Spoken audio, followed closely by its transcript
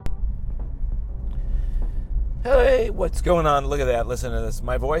Hey, what's going on? Look at that. Listen to this.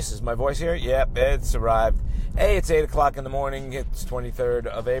 My voice, is my voice here? Yep, it's arrived. Hey, it's 8 o'clock in the morning. It's 23rd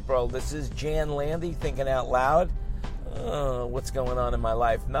of April. This is Jan Landy thinking out loud. What's going on in my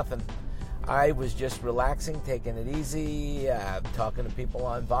life? Nothing. I was just relaxing, taking it easy, talking to people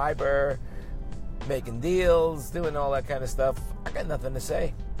on Viber, making deals, doing all that kind of stuff. I got nothing to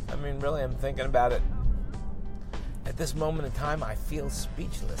say. I mean, really, I'm thinking about it. At this moment in time, I feel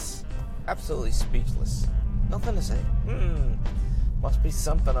speechless. Absolutely speechless. Nothing to say. Must be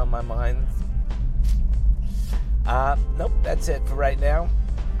something on my mind. Nope, that's it for right now.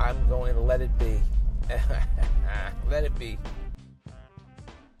 I'm going to let it be. Let it be.